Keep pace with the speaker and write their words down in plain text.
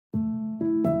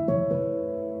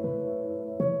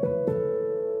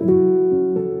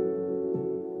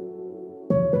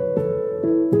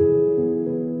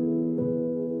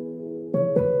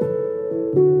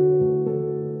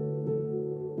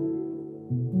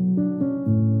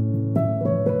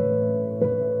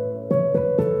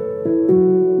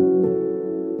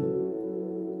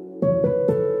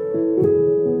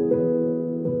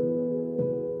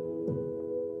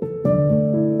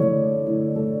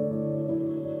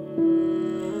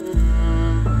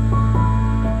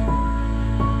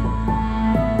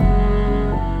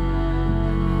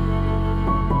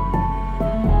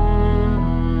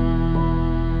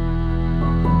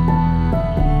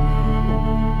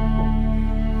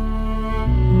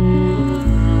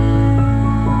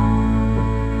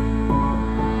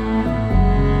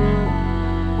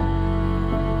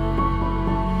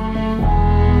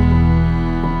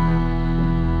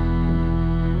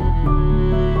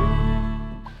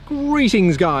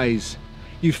Greetings guys!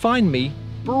 You find me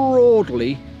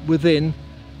broadly within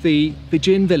the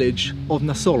Fijian village of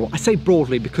Nasolo. I say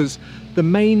broadly because the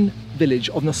main village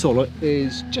of Nasolo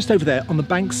is just over there on the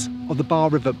banks of the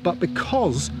Bar River, but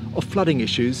because of flooding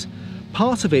issues,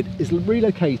 part of it is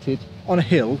relocated on a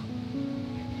hill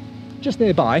just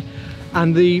nearby,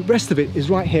 and the rest of it is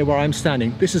right here where I'm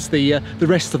standing. This is the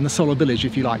rest of Nasolo village,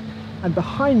 if you like. And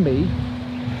behind me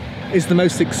is the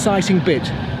most exciting bit.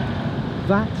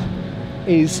 That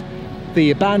is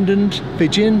the abandoned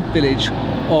Fijian village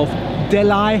of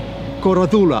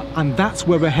Delaikorocula, and that's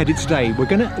where we're headed today. We're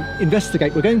going to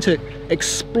investigate, we're going to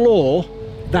explore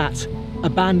that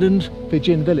abandoned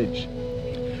Fijian village.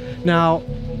 Now,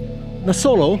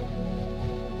 Nasolo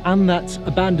and that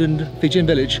abandoned Fijian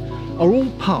village are all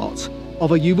part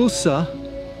of a yavusa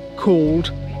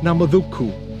called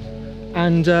Namacku.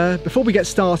 And before we get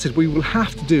started, we will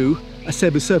have to do a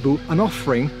sebu, an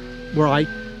offering, where I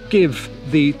give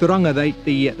the turanga,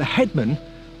 the headman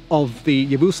of the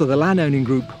yavusa, the landowning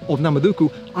group of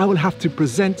Namacku, I will have to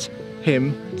present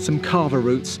him some kava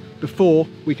roots before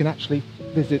we can actually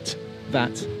visit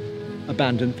that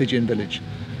abandoned Fijian village.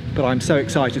 But I'm so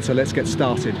excited, so let's get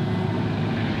started.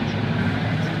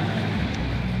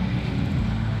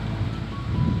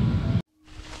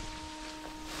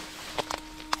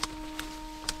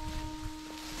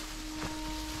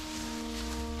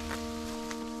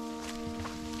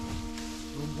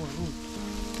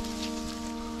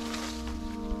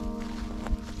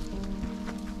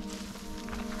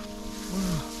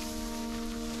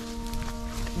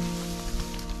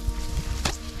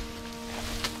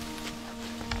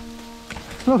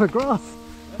 A lot of grass,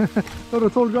 a lot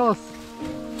of tall grass.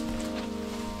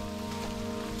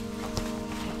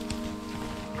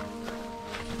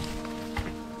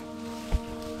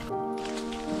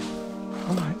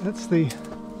 Alright, that's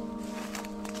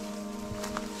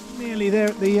nearly there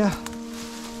at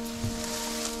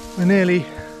we're nearly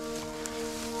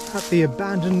at the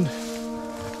abandoned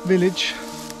village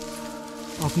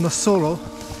of Nasolo,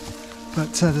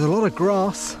 but there's a lot of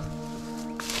grass.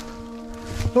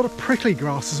 A lot of prickly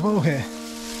grass as well here.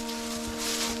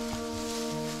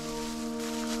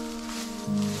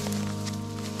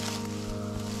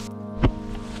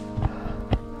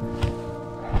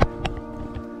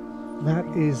 That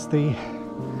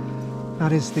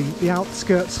is the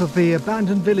outskirts of the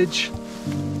abandoned village.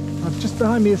 Just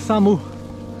behind me is Samu.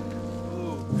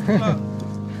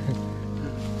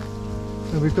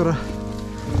 So we've got a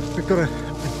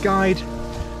guide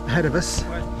ahead of us.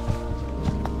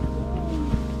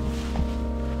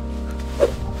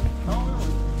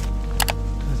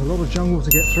 A lot of jungle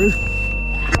to get through.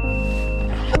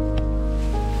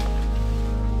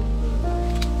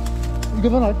 You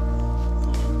got the knife?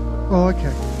 Oh,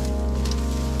 okay.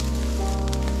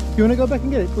 You want to go back and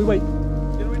get it? We wait.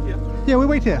 Can we wait here? Yeah, we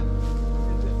wait here.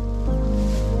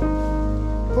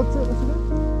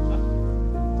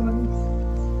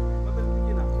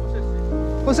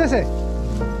 What's it? What's it?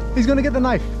 He's going to get the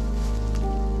knife.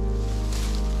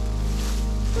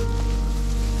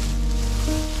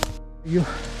 You'll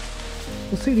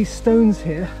see these stones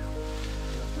here.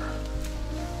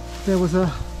 There was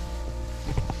a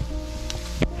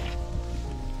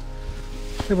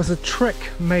trek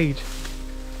made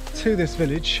to this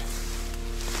village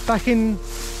back in,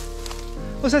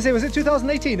 what's that say, was it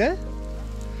 2018, eh?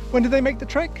 When did they make the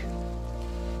trek?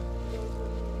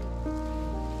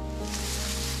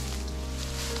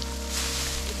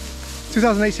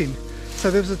 (2018). So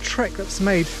there was a trek that's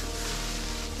made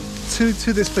to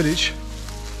this village,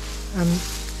 and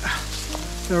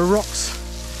there are rocks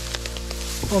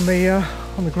on the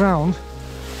ground,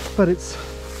 but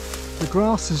the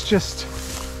grass has just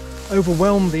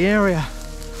overwhelmed the area.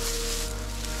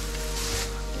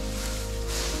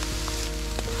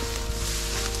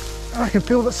 I can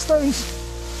feel the stones.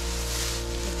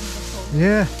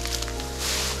 Yeah,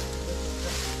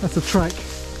 that's a track,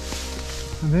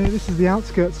 and there, this is the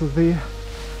outskirts of the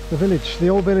village, the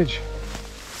old village.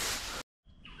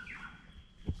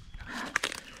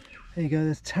 There you go,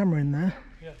 there's tamarind there.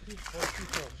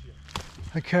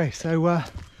 Okay, so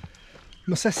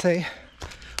Mosese,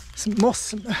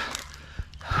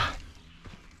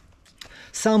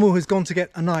 Samu has gone to get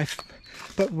a knife,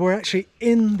 but we're actually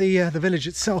in the village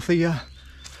itself.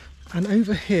 And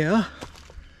over here,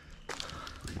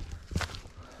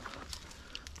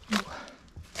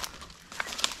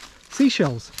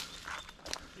 seashells.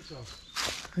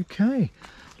 Okay,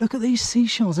 look at these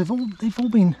seashells. They've all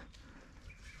been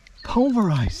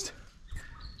pulverized,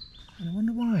 and I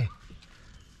wonder why.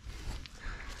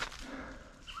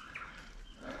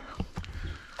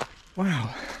 Wow,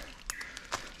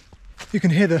 you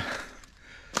can hear the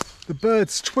The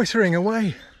birds twittering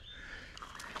away.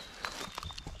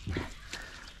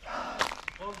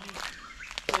 All these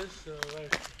place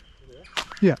right there.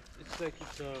 Yeah. It's like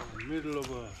it's middle of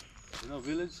a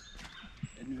village,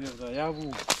 and we have the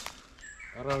yavu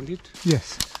around it.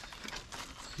 Yes.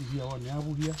 See here one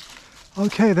yavu here.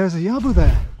 Okay, there's a yabu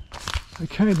there.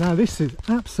 Okay, now this is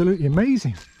absolutely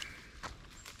amazing.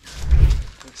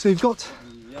 So you've got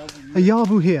a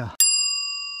yavu here.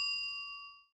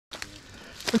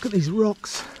 Look at these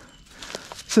rocks.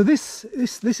 So this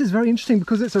is very interesting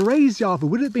because it's a raised yavu.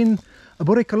 Would it have been a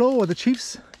boricalo or the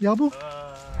chief's yavu?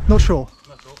 Not sure.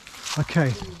 Not so.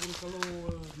 Okay.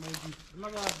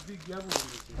 Another big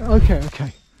yavu.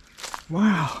 Okay.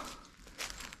 Wow.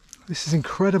 This is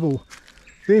incredible.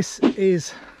 This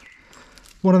is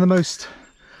one of the most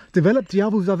developed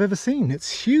yavus I've ever seen.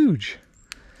 It's huge.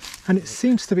 And it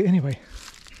seems to be, anyway.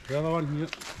 The other one here.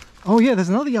 Oh yeah, there's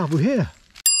another yavu here.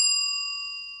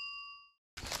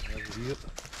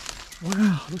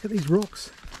 Wow, look at these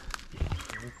rocks.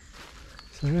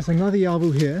 So there's another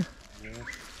yavu here.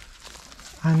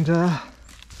 And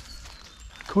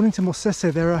according to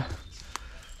Mosese, there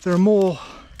are more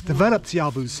developed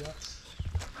yavus.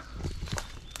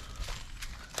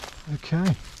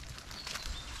 Okay.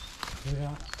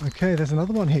 Yeah. Okay, there's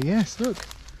another one here. Yes, look.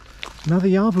 Another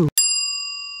yavu.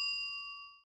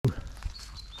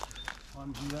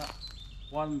 One here,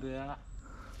 one there.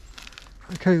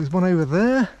 Okay, there's one over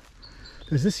there.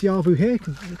 There's this yavu here.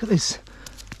 Look at this.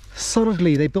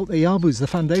 Solidly, they built the yavus, the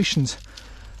foundations.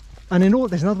 And in all,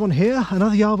 there's another one here,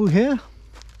 another yavu here.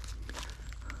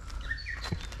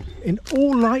 In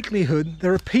all likelihood,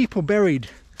 there are people buried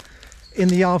in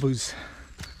the yavus.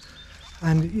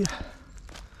 And yeah,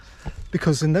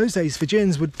 because in those days,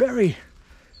 Fijians would bury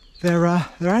their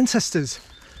ancestors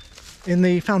in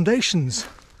the foundations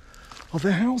of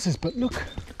their houses. But look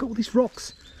at all these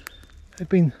rocks. They've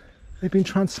been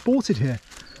transported here.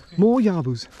 Okay. More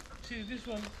yavus. See this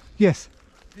one? Yes.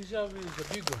 This yavu is the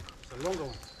big one. It's a longer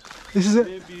one. This is it.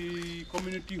 Maybe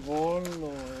community hall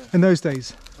or. In those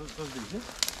days. Those days,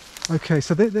 yeah? Okay,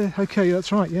 so they're okay.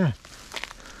 That's right. Yeah.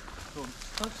 So it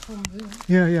starts from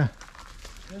there. Yeah.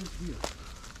 And here.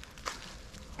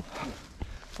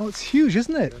 Oh, it's huge,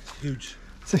 isn't it? That's huge.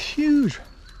 It's a huge.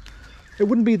 It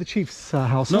wouldn't be the chief's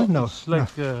house, no? No. It's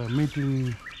like a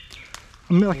meeting.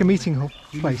 Like a meeting hall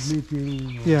place.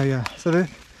 Meeting. Yeah. So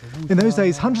in those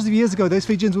days, hundreds of years ago, those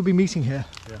Fijians would be meeting here.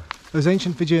 Yeah. Those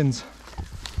ancient Fijians.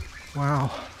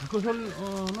 Wow. Because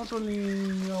not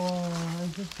only our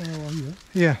ancestors are here.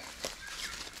 Yeah.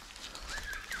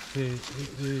 They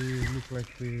look like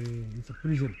it's a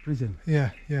prison.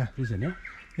 Yeah. Prison, yeah?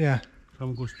 Yeah.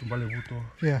 Some goes to Balevuto,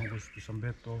 Yeah. some goes to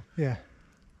Sambeto, Yeah.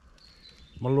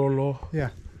 Malolo,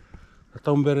 Yeah.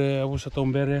 Taumbere, Avusa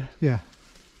Taumbere. Yeah.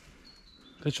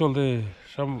 That's all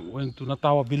some went to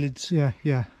Natawa village Yeah.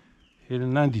 here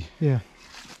in Nandi. Yeah.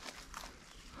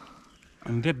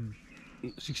 And that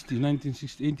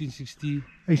 1860.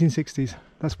 1860s.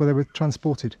 That's where they were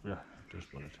transported. Yeah,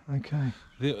 transported. Okay.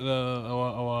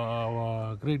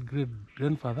 Our great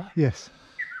grandfather. Yes.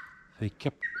 They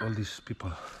kept all these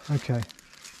people. Okay.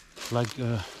 Like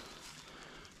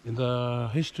in the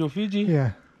history of Fiji.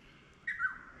 Yeah.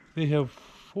 They have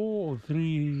 4 or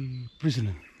 3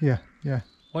 prisoners. Yeah.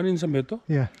 One in Sambeto.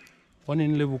 Yeah. One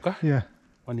in Levuka. Yeah.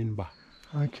 One in Ba.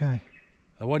 Okay.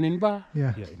 The one in Ba.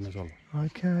 Yeah. Yeah, in Nasolo.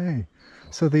 Okay.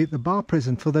 So the bar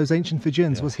prison for those ancient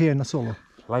Fijians was here in Nasolo.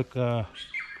 Like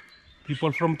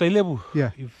people from Levu.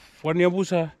 Yeah. If one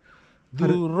yavusa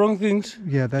do wrong things,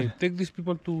 Yeah. they take these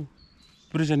people to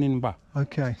prison in Ba.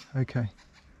 Okay.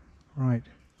 Right.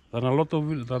 Then a lot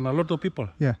of people.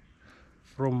 Yeah.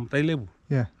 From Levu.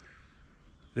 Yeah.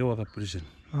 They were the prison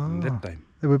in that time.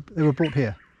 They were brought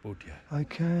here. Both here.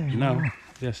 Okay. Now wow.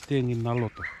 they are staying in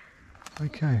Naloto.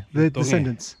 Okay. The Tonge.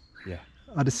 descendants Yeah.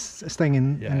 are staying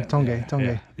in Tonge. Tonge.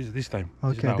 Yeah. This time.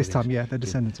 Okay. This time, yeah, they're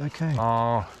descendants. Okay.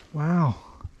 Oh. Wow.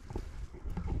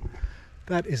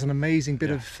 That is an amazing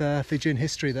bit of Fijian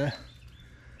history there.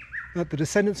 That the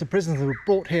descendants of prisoners that were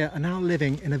brought here are now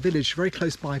living in a village very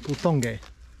close by called Tonge.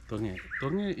 Tonge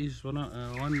is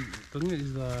Tonge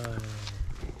is the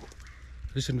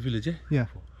recent village. Yeah.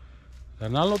 The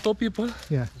Naloto people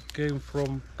Yeah. came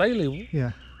from Levu.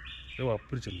 Yeah. They were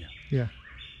prison here. Yeah.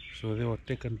 So they were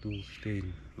taken to stay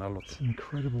in Naloto. It's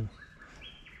incredible.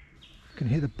 You can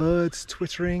hear the birds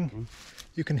twittering.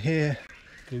 You can hear.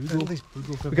 Okay, we go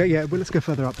further. Okay, yeah, well, let's go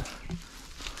further up.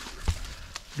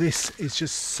 This is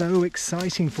just so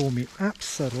exciting for me.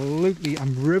 Absolutely,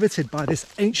 I'm riveted by this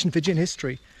ancient Fijian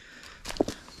history.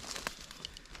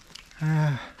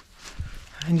 And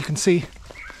you can see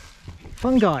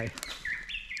fungi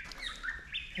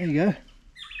There you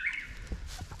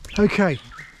go. Okay.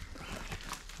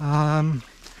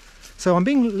 So I'm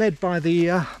being led by the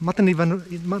Matani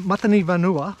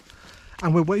Vanua,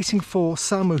 and we're waiting for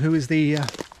Samu, who is the...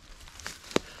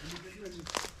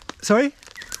 Sorry?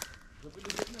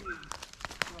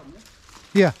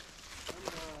 Yeah.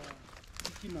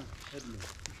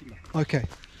 Okay.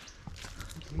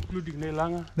 Including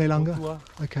Nelanga. Nelanga.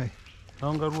 Okay.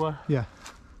 Naongarua. Yeah.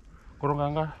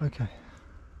 Koronganga. Okay.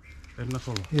 And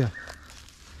Nasolo. Yeah.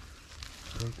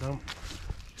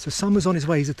 So Samu's on his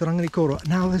way. He's at Delaikorocula.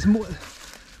 Now there's more.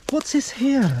 What's this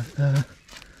here?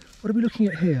 What are we looking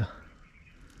at here?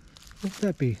 What would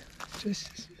that be?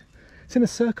 Just, it's in a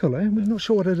circle, eh? We're not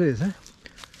sure what it is, eh?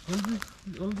 All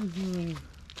this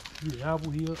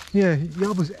yavu here. Yeah,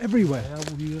 yavus everywhere.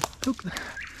 Yavu here. Look,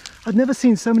 I've never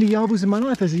seen so many yavus in my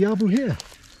life. There's a yavu here.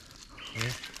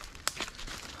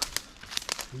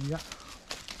 Yeah.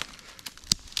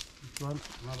 This one,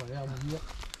 another yavu here.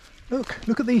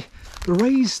 Look at the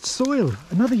raised soil.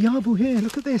 Another yavu here.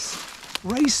 Look at this.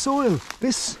 Raised soil.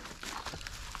 This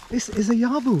is a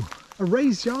yavu, a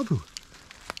raised yavu.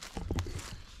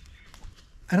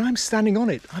 And I'm standing on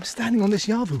it. I'm standing on this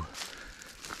yavu.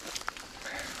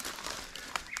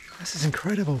 This is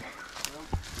incredible.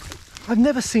 I've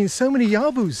never seen so many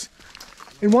yavus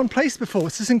in one place before.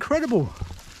 This is incredible.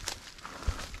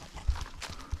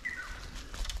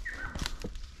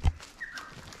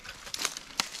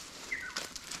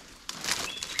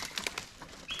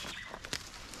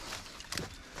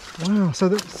 Wow,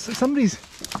 so somebody's...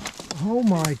 Oh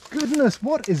my goodness,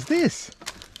 what is this?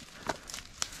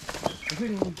 I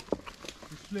think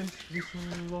this place, this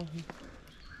one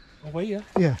away, yeah?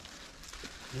 Yeah.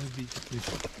 Maybe the place.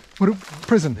 What a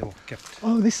prison? They were kept.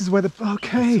 Oh, this is where the...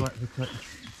 Okay. That's right.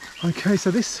 Okay,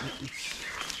 so this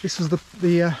was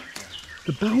the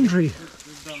boundary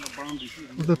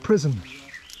of the prison.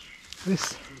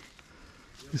 This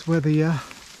is where the...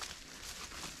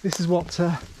 this is what...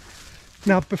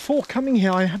 Now, before coming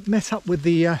here, I met up with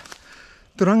the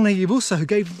yavusa who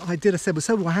gave... I did a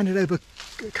sebu. I handed over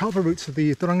carver routes to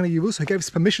the yavusa who gave us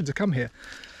permission to come here.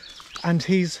 And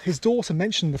his daughter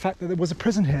mentioned the fact that there was a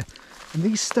prison here. And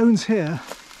these stones here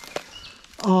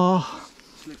are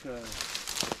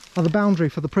the boundary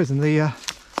for the prison. The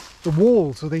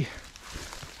walls, or there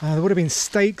would have been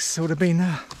stakes, there would have been...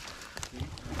 I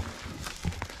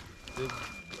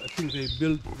think they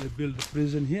built the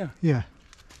prison here. Yeah.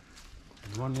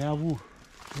 One yavu,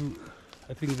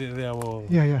 I think they will.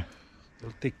 Yeah.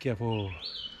 They'll take care for.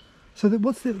 So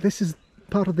this is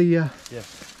part of the the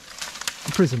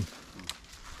prison.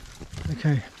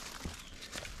 Okay.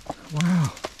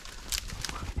 Wow.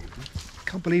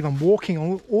 Can't believe I'm walking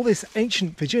on all this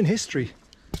ancient Fijian history.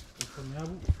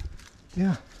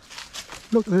 Yeah.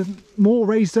 Look, there's more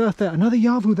raised earth there. Another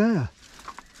yavu there.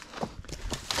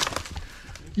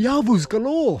 Yavus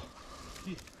galore.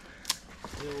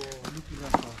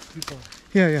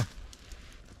 Yeah.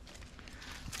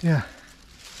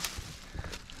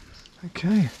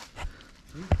 Okay.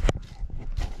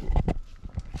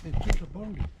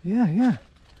 Yeah.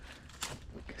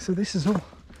 So this is all.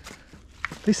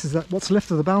 This is what's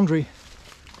left of the boundary.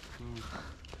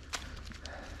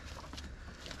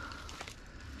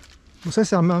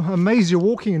 I'm amazed you're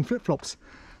walking in flip-flops.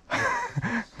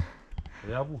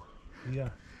 Yeah.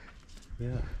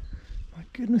 My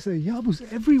goodness, there are yavus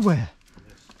everywhere.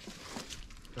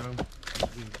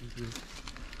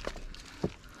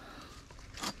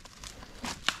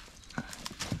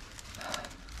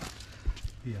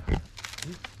 Yeah.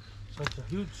 Such a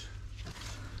huge.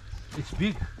 It's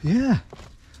big. Yeah.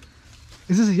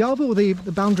 Is this a yavu or the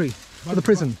boundary for the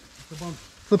prison? The boundary.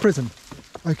 For the prison.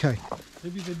 Okay.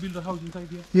 Maybe they build a house inside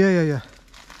here. Yeah.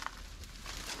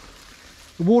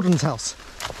 The warden's house.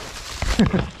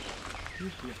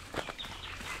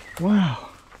 Wow.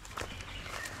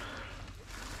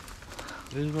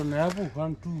 There's one apple,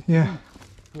 1, 2, Yeah.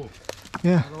 3, 4.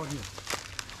 Yeah. Around here.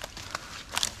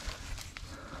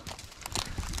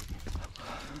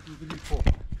 1, 2, 3, 4.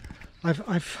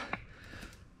 I've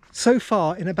so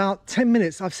far in about 10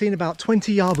 minutes I've seen about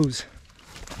 20 yavus.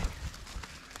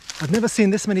 I've never seen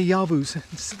this many yavus,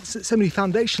 so many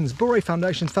foundations, bore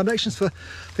foundations for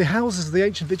the houses of the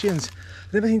ancient Fijians.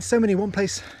 I've never seen so many in one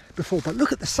place before, but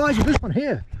look at the size of this one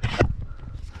here.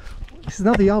 This is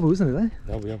another yavu, isn't it, eh?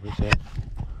 Yeah.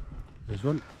 There's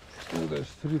 1, 2, there's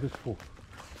 3, there's 4.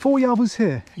 4 yavus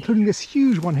here, including this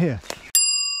huge one here.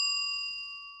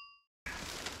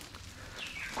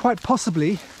 Quite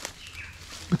possibly,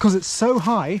 because it's so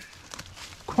high,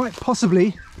 quite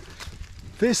possibly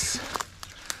this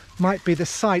might be the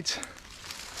site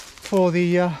for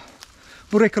the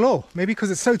Burekalo. Maybe because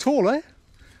it's so tall, eh?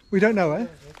 We don't know, eh?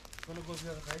 Wanna go to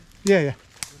the other side? Yeah.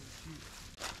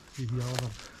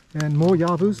 And more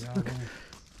yavus. Look,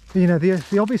 you know,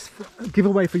 the obvious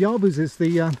giveaway for yavus is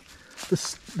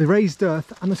the raised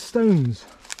earth and the stones.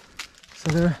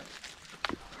 So there.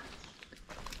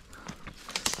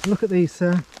 Look at these.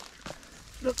 Look,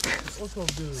 Also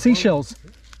build seashells.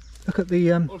 Look at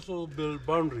the. also build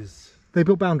boundaries. They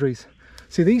built boundaries.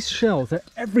 See, these shells, they're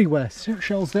everywhere.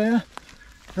 Shells there,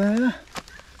 there.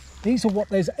 These are what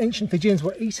those ancient Fijians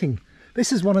were eating.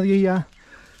 This is one of the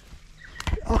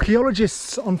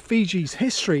archaeologists on Fiji's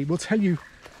history will tell you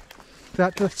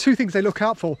that the two things they look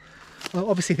out for are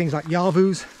obviously things like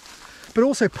yavus, but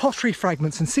also pottery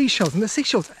fragments and seashells. And the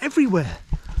seashells everywhere.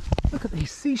 Look at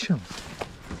these seashells.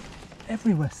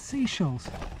 Everywhere, seashells.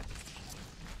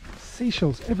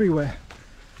 Seashells everywhere.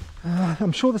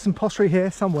 I'm sure there's some pottery here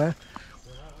somewhere.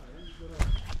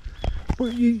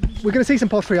 We're going to see some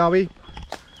pottery, are we?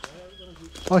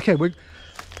 Okay,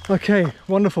 okay,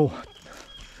 wonderful.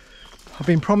 I've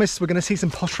been promised we're going to see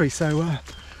some pottery. So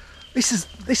this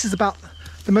is about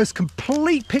the most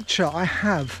complete picture I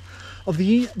have of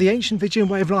the ancient Fijian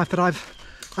way of life that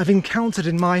I've encountered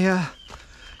in my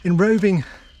in roving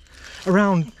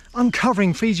around,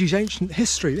 uncovering Fiji's ancient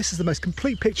history. This is the most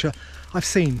complete picture I've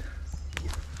seen.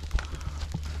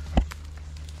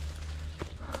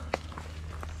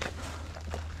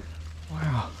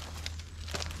 Wow.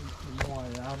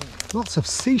 Lots of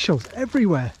seashells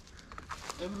everywhere.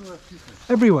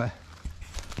 Everywhere.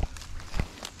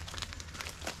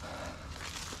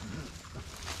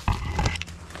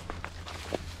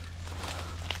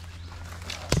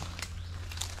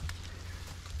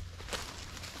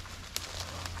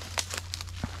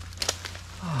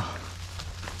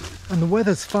 And the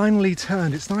weather's finally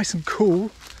turned. It's nice and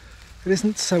cool. It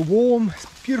isn't so warm. It's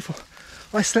beautiful.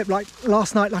 I slept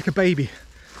last night like a baby.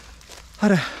 I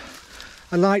had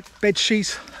a light bed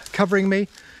sheet covering me.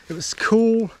 It was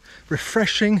cool,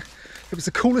 refreshing. It was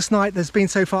the coolest night there's been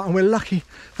so far, and we're lucky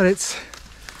that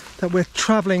we're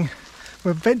traveling,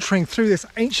 we're venturing through this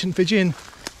ancient Fijian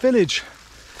village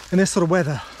in this sort of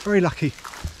weather. Very lucky.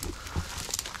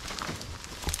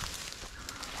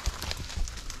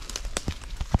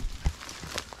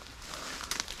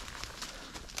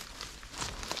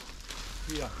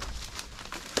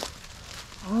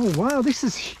 Oh wow, this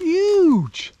is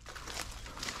huge!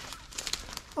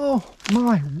 Oh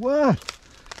my word!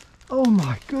 Oh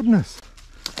my goodness!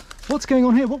 What's going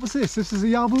on here? What was this? This is a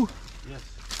yavu? Yes.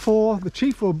 For the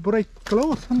chief or predecessor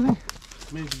or something?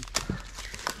 Maybe.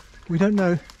 We don't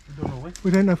know. You don't know what?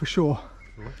 We don't know for sure.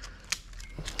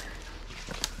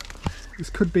 This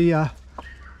could be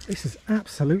this is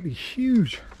absolutely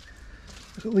huge.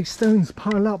 Look at all these stones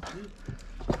piled up.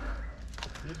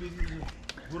 Maybe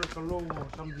or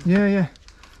something. Yeah.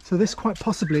 So this quite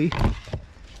possibly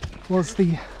was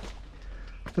the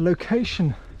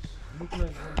location. Look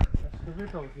like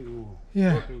excavator.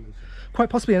 Yeah. Quite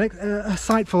possibly a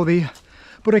site for the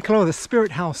Burekalo, the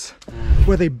spirit house,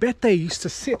 where they bet they used to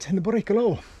sit in the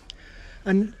Burekalo.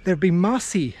 And there'd be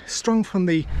masi strung from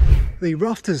the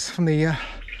rafters, from the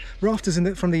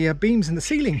beams in the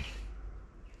ceiling.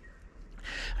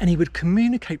 And he would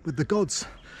communicate with the gods,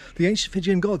 the ancient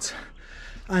Fijian gods.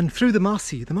 And through the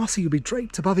masi would be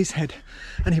draped above his head,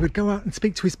 and he would go out and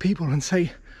speak to his people and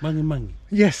say, Mangi mangi.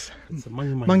 yes, It's a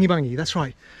mangi mangi mangi, that's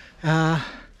right.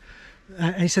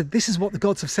 And he said, this is what the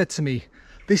gods have said to me.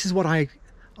 This is what I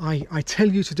tell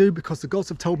you to do because the gods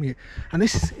have told me. And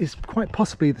this is quite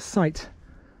possibly the site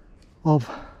of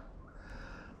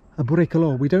a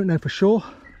Burekalo. We don't know for sure.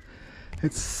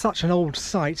 It's such an old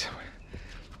site.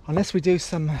 Unless we do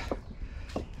some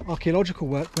archaeological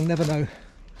work, we'll never know.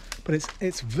 But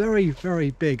it's very,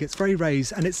 very big. It's very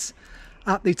raised, and it's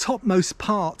at the topmost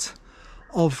part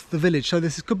of the village. So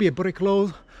this could be a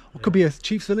Burekalo, or could be a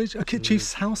chief's village, a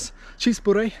chief's house, chief's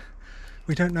bure.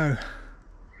 We don't know.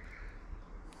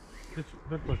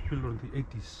 That was built in the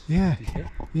 80s. Yeah, 80s,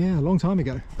 yeah, a long time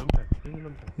ago. Sometime, very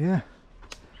long time. Yeah,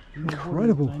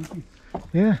 incredible.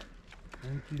 Yeah.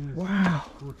 19, Wow.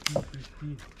 14,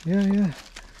 15. Yeah.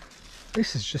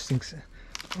 This is just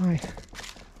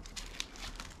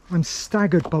I'm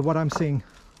staggered by what I'm seeing.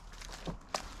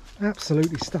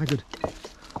 Absolutely staggered.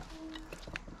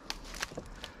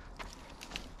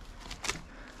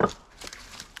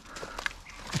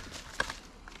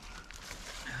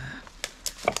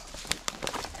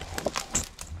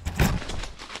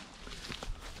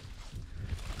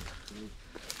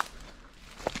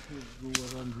 Go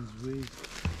around this way.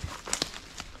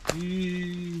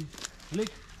 The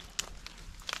lake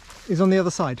is on the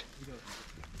other side.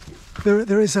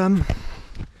 There is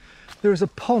a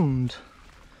pond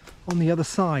on the other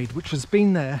side, which has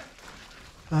been there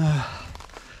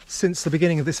since the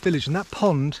beginning of this village. And that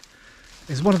pond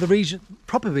is one of the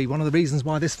probably one of the reasons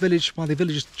why the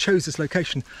villagers chose this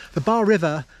location. The Bar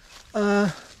River,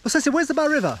 where's the Bar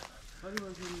River?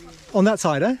 On that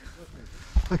side, eh?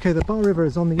 Okay, the Bar River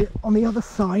is on the other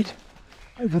side,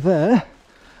 over there,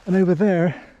 and over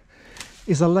there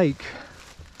is a lake.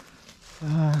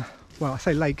 Well, I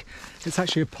say lake, it's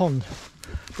actually a pond.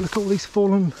 But look at all these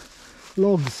fallen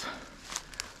logs.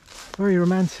 Very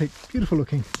romantic, beautiful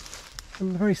looking, a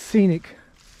very scenic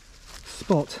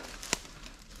spot.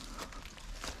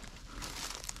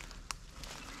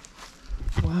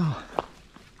 Wow.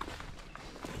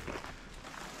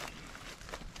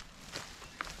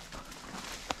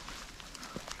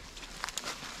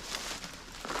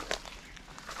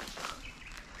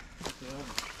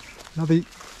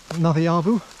 Another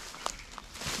yavu.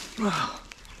 Wow.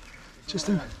 Just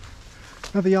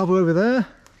another yavu over there.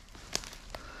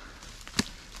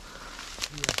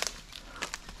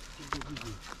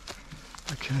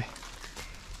 Okay.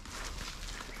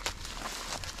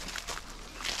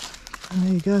 And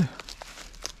there you go.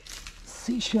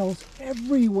 Seashells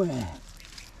everywhere.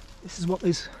 This is what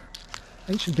these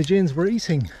ancient Fijians were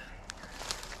eating.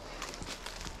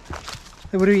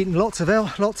 They would have eaten lots of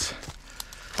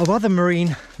other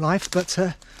marine life, but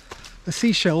the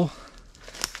seashell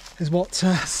is what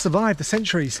survived the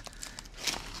centuries.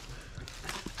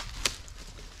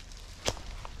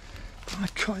 My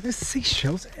God, there's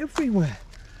seashells everywhere.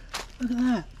 Look at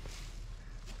that.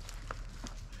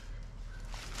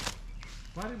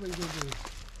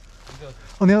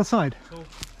 On the other side?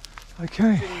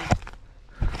 Okay.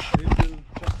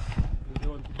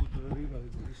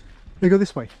 They go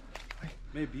this way?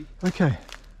 Maybe. Okay.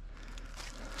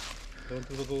 They want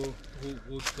to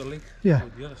go to the lake? Yeah. Go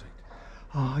the other side.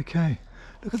 Oh, okay.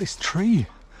 Look at this tree.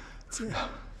 It's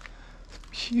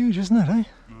huge, isn't it, eh?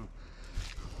 Mm.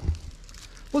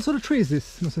 What sort of tree is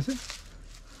this, Nasolo?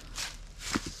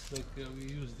 It's like we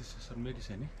use this as a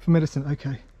medicine. For medicine,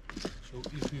 okay. So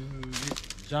if you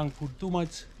eat junk food too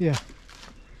much, Yeah.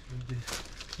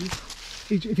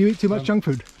 if If you eat too much junk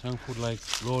food? Junk food like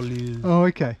lollies. Oh,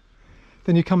 okay.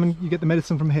 Then you come and you get the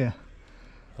medicine from here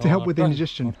to help with the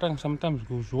indigestion. Sometimes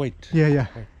goes white. Yeah, yeah.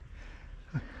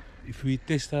 White. If we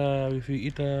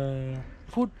eat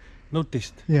food, no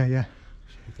taste. Yeah, yeah.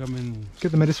 So you come and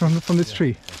Get the medicine from this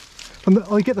tree.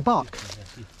 Oh, you get the bark.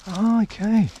 Oh,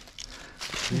 okay.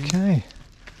 Okay.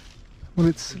 Well,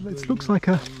 it looks like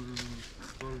a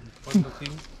thing,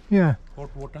 yeah,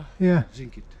 hot water. yeah,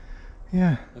 Drink it.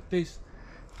 yeah. The taste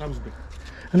comes back.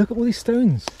 And look at all these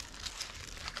stones.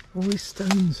 All these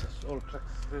stones. It's all tracks.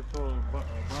 It's all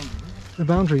boundary. The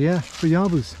boundary, yeah, for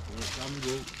yavus.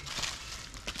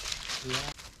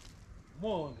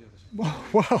 More on the other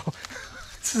side. Wow,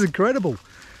 this is incredible.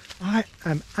 I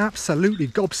am absolutely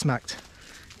gobsmacked.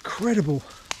 Incredible.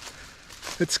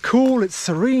 It's cool, it's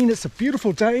serene, it's a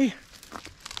beautiful day.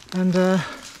 And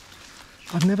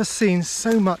I've never seen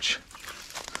so much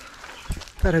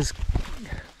that's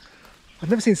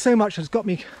got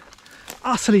me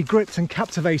utterly gripped and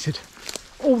captivated.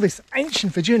 All this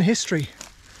ancient Fijian history.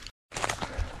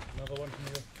 Another one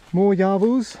here. More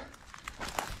yavus.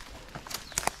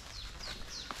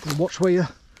 And watch where you're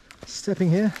stepping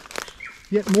here.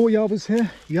 Yet more yavus here.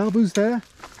 Yavus there.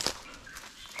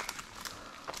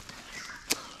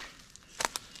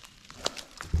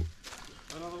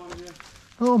 Another one here.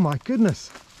 Oh my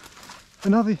goodness.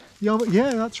 Another yavu.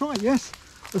 Yeah, that's right. Yes.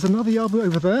 There's another yavu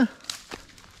over there.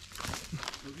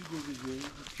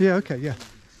 Yeah, okay, yeah.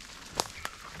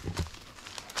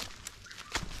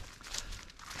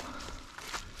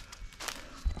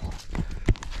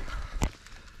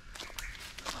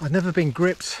 I've never been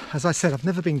gripped, as I said, I've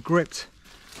never been gripped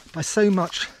by so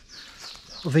much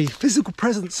of the physical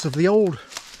presence of the old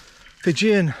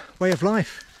Fijian way of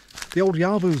life, the old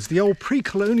yavus, the old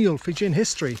pre-colonial Fijian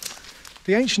history,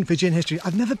 the ancient Fijian history.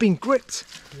 I've never been gripped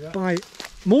by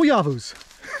more yavus.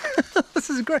 This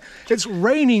is great. It's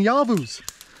raining yavus.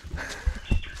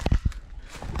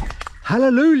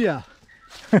 Hallelujah.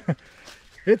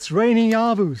 It's raining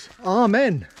yavus.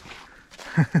 Amen.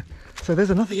 So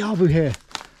there's another yavu here.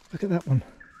 Look at that one.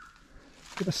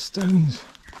 Look at the stones.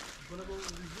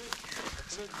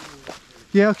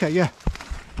 Yeah, okay, yeah.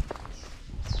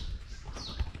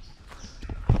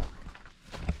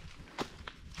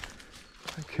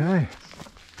 Okay.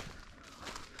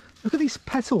 Look at these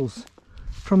petals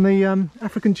from the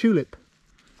African tulip.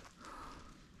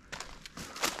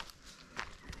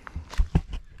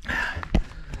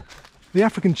 The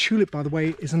African tulip, by the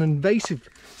way, is an invasive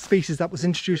species that was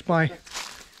introduced by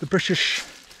the British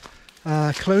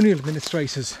colonial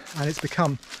administrators, and it's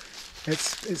become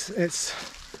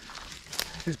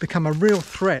a real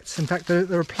threat. In fact,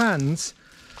 there are plans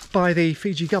by the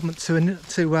Fiji government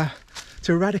to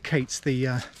eradicate the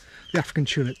African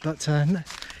tulip. But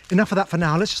enough of that for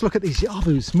now. Let's just look at these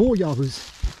yavus, more yavus.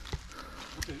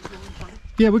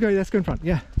 Yeah, we'll go. Let's go in front.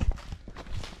 Yeah.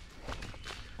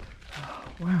 Oh,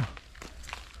 wow.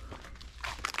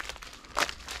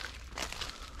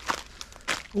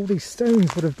 All these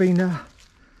stones would have been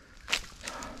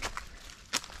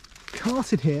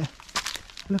carted here.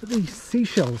 Look at these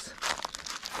seashells,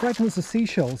 fragments of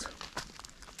seashells.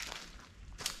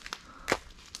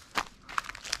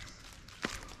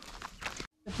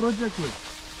 Project with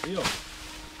iyo.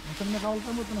 Macam nak kau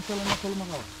kamu tu nak selalu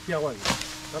makau. Siapa lagi?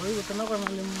 Tapi kenapa nak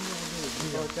lim?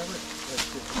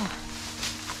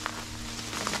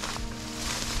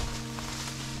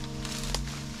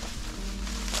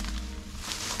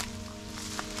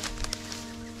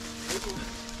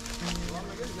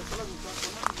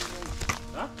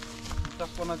 Tak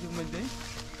pernah sih menjadi.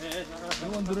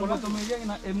 Orang dulu tu meja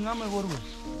ina ngamai baru.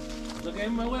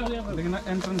 Dengan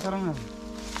entrance serangan.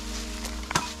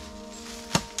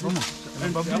 Rumah.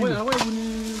 Awal bunyi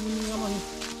ngamai.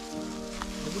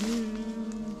 Bunyi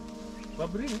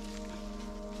babri.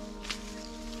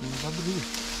 Babri.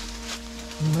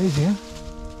 Amazing, eh?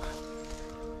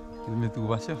 Ini tu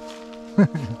bahasa.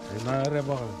 Ina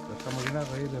reba. Sama ina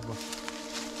kaya reba.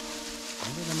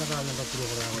 Ini kan ada yang tak perlu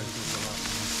orang itu.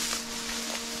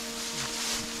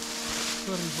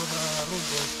 Sorry for the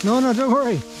road. No, don't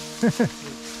worry.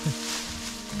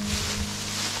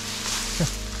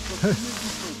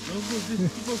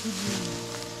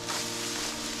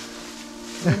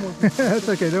 That's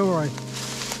okay, don't worry.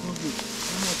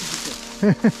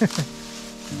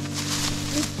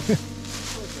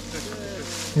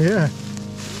 Yeah.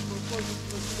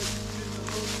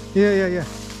 Yeah.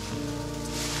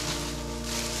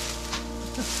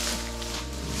 The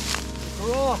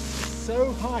grass is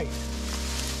so high.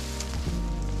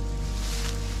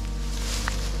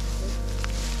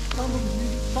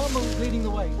 Someone's leading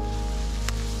the way.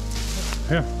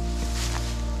 Yeah.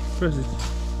 Press it.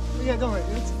 Yeah, don't worry.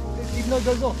 Even though it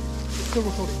goes off, it's still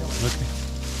recording. Okay.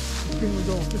 The screen will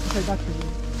go off. Just to say battery,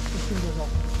 the screen goes off.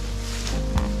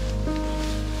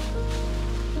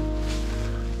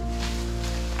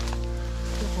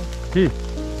 Hey,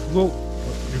 go.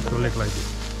 Lift your leg like this.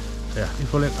 Yeah,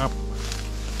 lift your leg up.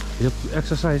 You have to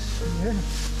exercise. Yeah.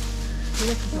 Good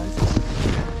exercise.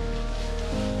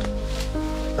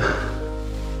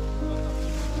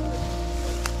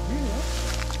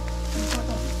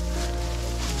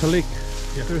 It's a lake.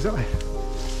 Yeah.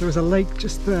 There is a lake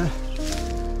just there.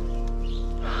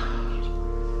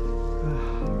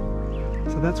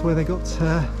 So that's where they got,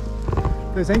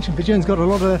 those ancient Fijians got a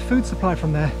lot of their food supply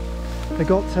from there. They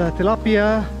got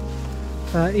tilapia,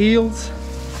 eels,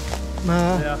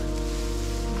 Yeah.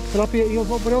 tilapia, eels,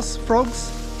 what else? Frogs?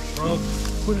 Frogs.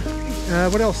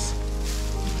 What else?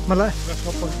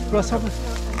 Grasshoppers.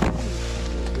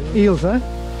 Eels, eh?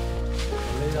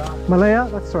 Malaya,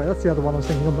 that's the other one I was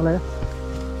thinking of, Malaya.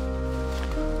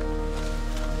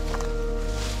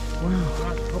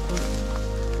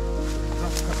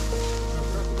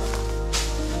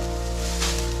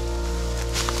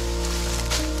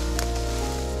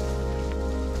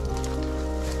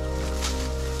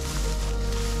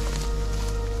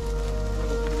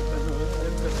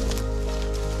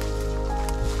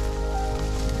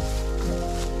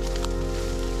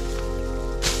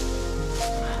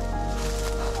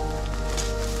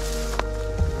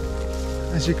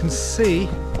 As you can see,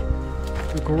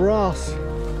 the grass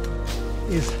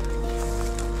is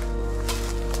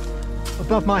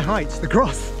above my height, the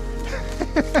grass.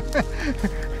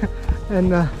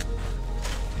 And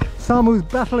Samu's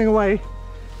battling away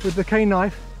with the cane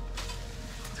knife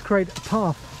to create a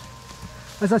path.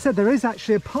 As I said, there is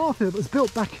actually a path that was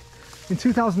built back in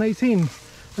 2018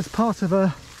 as part of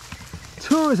a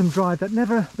tourism drive that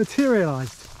never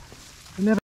materialized.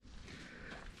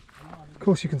 Of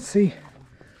course, you can see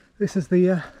this is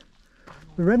the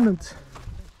remnant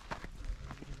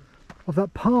of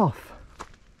that path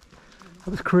that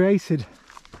was created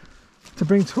to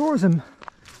bring tourism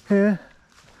here,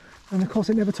 and of course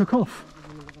it never took off.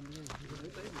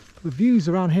 The views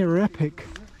around here are epic.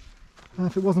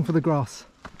 If it wasn't for the grass,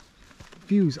 the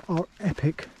views are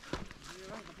epic.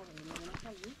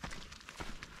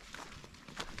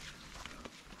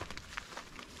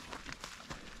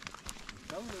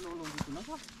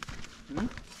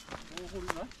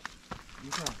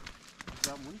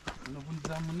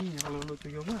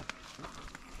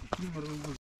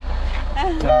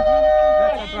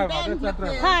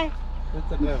 Hi. That's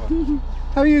the driver.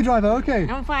 How are you, driver? Okay.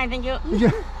 I'm fine, thank you.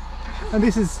 And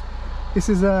this is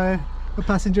a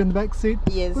passenger in the back seat.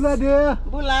 Yes. Bula dia.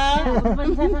 Bula.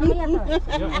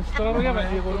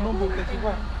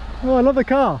 Oh, I love the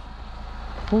car.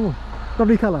 Oh,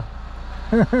 lovely colour.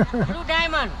 Blue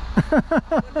diamond.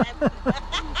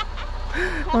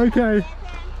 Okay.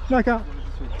 Back up.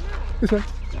 This way.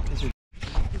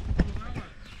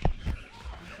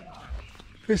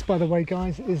 This, by the way,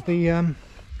 guys, is the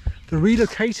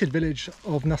relocated village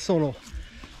of Nasolo.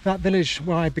 That village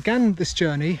where I began this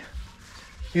journey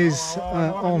is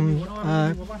on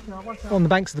the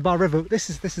banks of the Bar River. This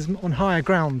is on higher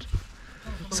ground.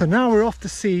 So now we're off to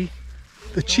see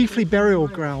the chiefly burial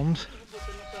ground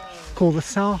called the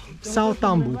Sao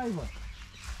Tambu.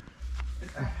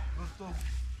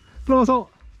 Hello.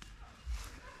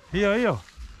 Iya.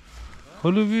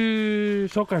 Hulubi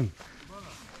sokan.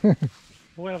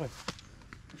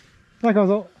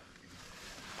 Nakazo.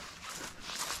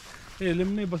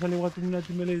 Lemne basali waktu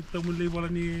minati mele tamulai wala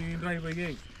ni driver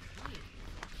geng.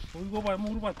 Oh, go ba mo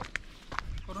rubat.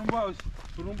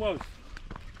 Turun baus.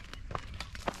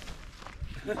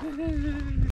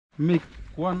 Make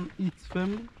one each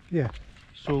family. Yeah.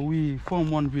 So we form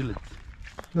one village.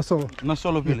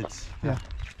 Nasolo village. Yeah.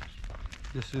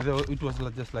 It was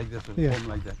just like this. Yeah. Form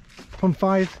like that. From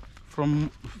 5.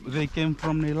 They came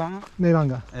from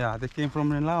Nelanga. Yeah, they came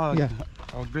from Nelanga. Yeah.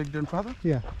 Our great grandfather.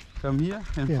 Yeah. Come here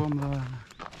and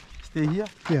stay here.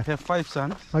 Yeah. Have 5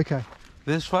 sons. Okay.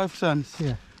 There's 5 sons.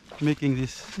 Yeah. Making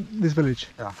this village.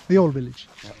 Yeah. The old village.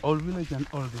 Yeah, old village and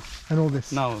all this. And all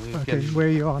this. Now okay, where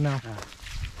you are now. Yeah.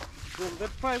 From that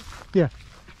 5. Yeah.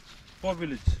 4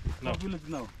 village. Now. 4 village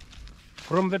now.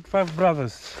 From that 5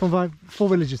 brothers. From 4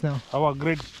 villages now. Our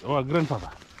grandfather.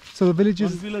 So the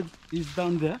villages. One village is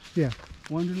down there. Yeah.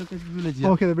 One relocated village here.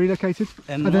 Okay, they're relocated.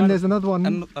 And then there's another one.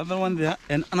 Another one there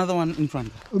and another one in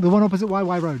front. The one opposite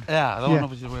YY Road. Yeah, the one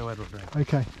opposite YY Road. Right.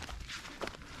 Okay.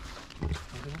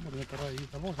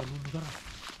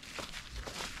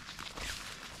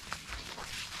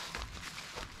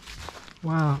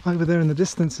 Wow, over there in the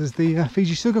distance is the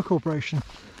Fiji Sugar Corporation,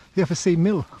 the FSC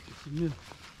mill.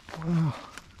 Wow.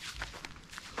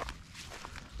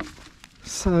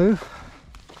 So,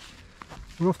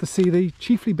 we're off to see the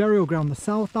chiefly burial ground, the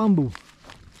Sao Tambu,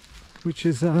 which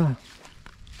is going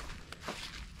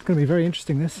to be very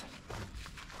interesting, this.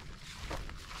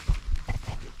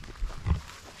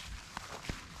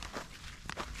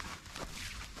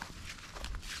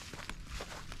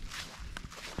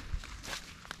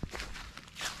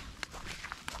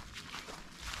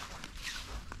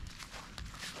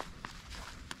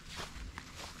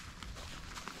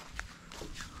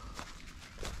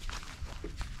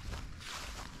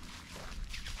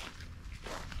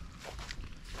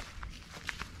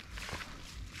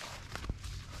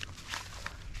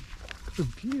 The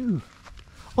view.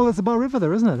 Oh, that's the Bar River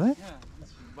there, isn't it? Eh? Yeah,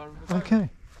 it's Bar River. Okay.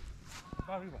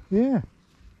 Bar River. Yeah.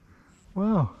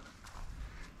 Wow.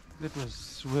 That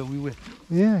was where we were.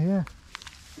 Yeah.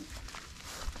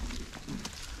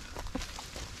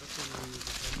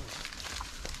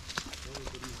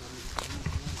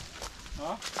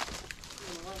 Huh?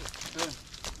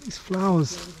 These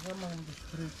flowers.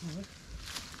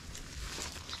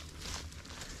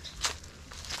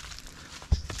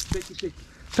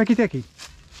 Teki teki.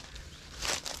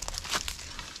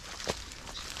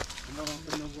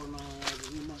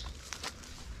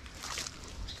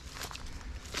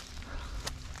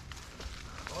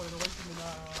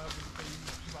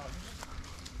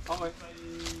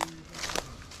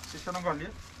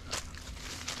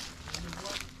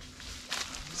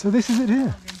 So this is it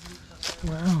here.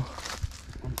 Wow.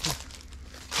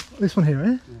 This one here, eh?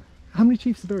 Yeah. How many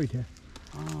chiefs are buried here?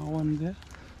 One there.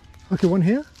 Okay, one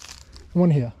here. One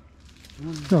here.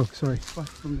 No, sorry.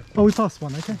 Oh, we passed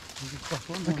one. Okay.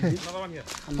 Okay. Another one here.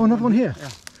 Oh, another one here.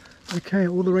 Yeah. Okay,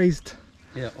 all the raised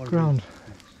ground.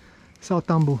 Sao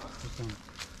Tambu.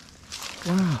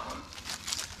 Wow.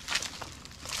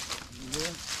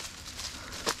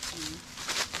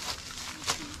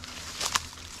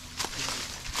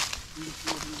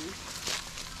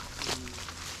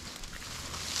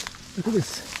 Look at this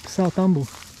Sao Tambu.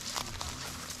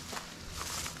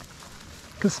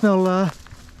 Can smell. I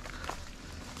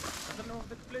don't know of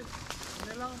that place.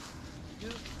 You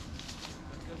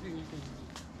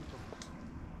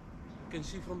can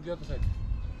see from the other side.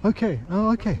 Okay.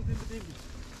 Oh, okay.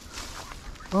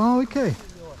 Oh, okay.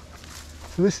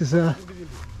 So this is a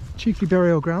chiefly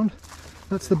burial ground.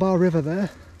 That's the Bar River there.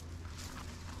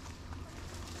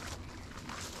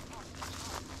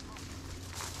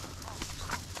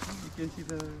 You can see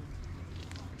the.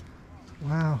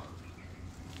 Wow.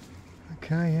 Okay.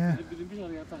 Okay, yeah.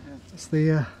 It's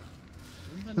the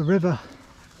river.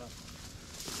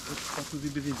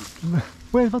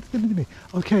 Where's Vati Levu?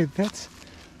 Okay, that's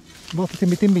Vati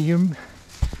Levu.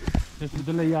 This is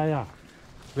the Leia.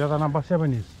 We are number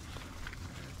 7 is.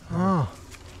 Ah.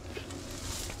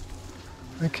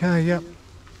 Okay, yep.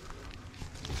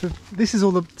 So this is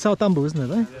all the Sautambu,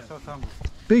 isn't it, eh? Yeah, Sautambu.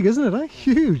 Big, isn't it, eh?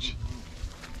 Huge.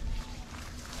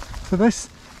 So this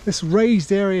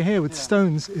raised area here with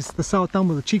stones is the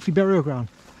Sautambu, the chiefly burial ground.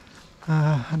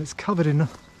 And it's covered in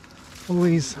all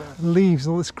these leaves,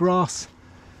 all this grass.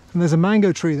 And there's a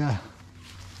mango tree there.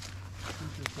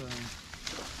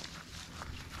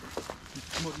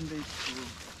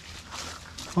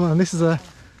 Oh, and this is a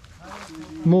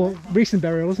more recent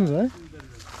burial, isn't it, eh?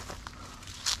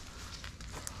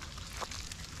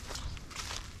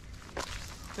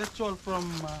 That's all from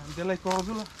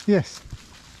Delaikorocula. Yes.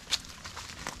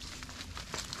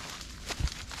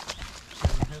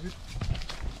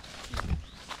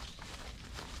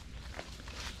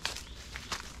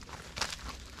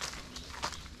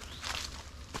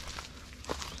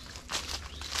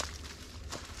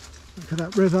 Look at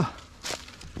that river.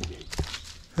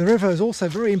 The river is also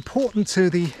very important to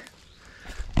the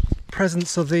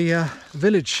presence of the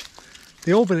village,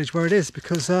 the old village where it is,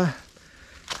 because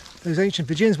those ancient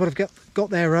Fijians would have got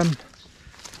their a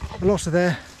lot of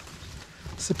their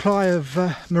supply of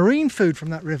marine food from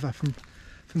that river, from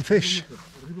fish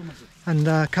and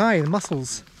kai, the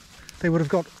mussels. They would have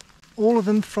got all of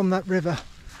them from that river,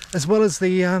 as well as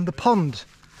the pond.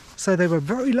 So they were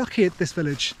very lucky at this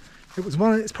village. It's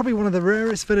probably one of the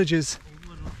rarest villages.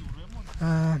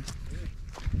 There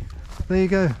you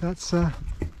go. That's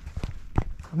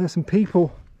there's some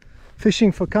people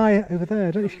fishing for kai over there.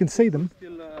 I don't know if you can see them.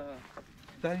 Still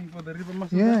dying for the river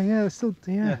mussel. Yeah, yeah, there's still,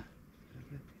 yeah.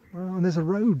 Well, and there's a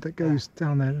road that goes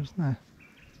down there, isn't there?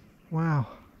 Wow.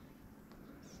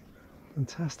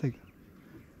 Fantastic.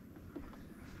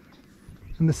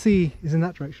 And the sea is in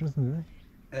that direction, isn't it?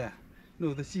 Yeah.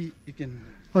 No, the sea, you can...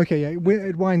 Okay, yeah,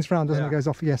 it winds round, doesn't it? It goes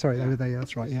off. Yeah, sorry, over there, yeah,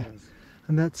 that's right, yeah.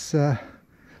 And that's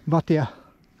Vatia.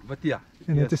 Vatia.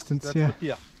 In the distance, that's yeah.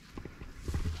 Vatia.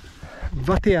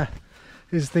 Vatia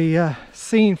is the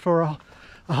scene for a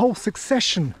whole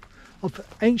succession of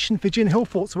ancient Fijian hill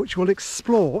forts, which we'll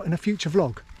explore in a future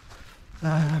vlog.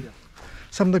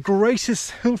 Some of the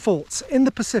greatest hill forts in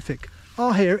the Pacific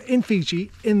are here in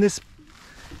Fiji, in this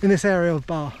area of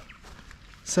Bar.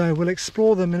 So we'll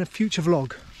explore them in a future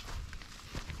vlog.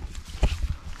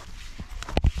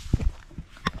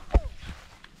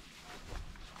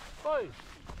 Oi.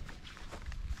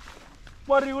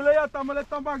 Mari ulaya tamale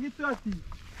tambah gitu hati.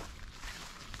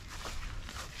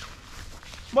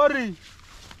 Mari.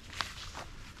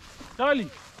 Charlie.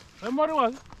 Mari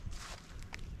was.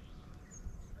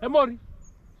 Mari.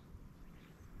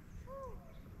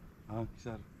 Ah,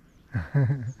 kisar.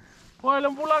 Oi,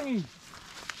 lam pulangi.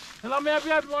 Lam ya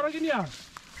biar orang gini ya.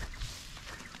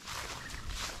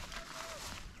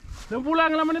 Lam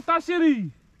pulang lam ni tasiri.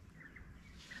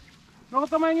 Nak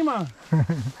tamai ni mah.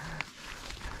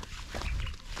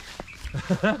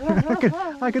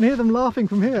 I can hear them laughing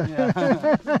from here.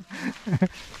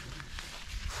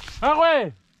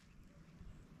 Akwe.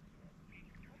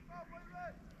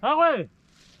 Akwe.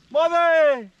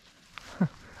 Mother.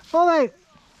 Oh, mate.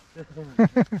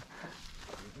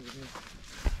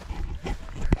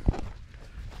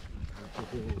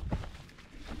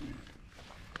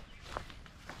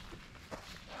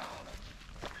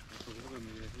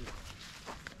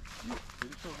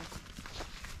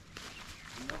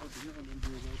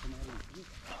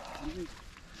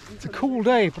 It's a cool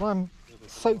day, but I'm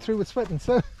soaked through with sweat, and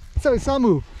so is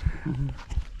Samu.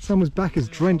 Samu's back is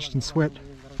drenched in sweat.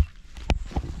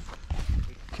 You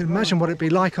can imagine what it'd be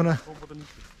like on a...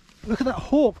 Look at that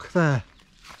hawk there.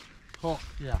 Hawk,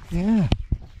 yeah. Yeah.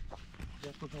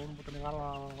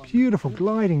 Beautiful,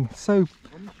 gliding so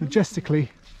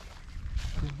majestically.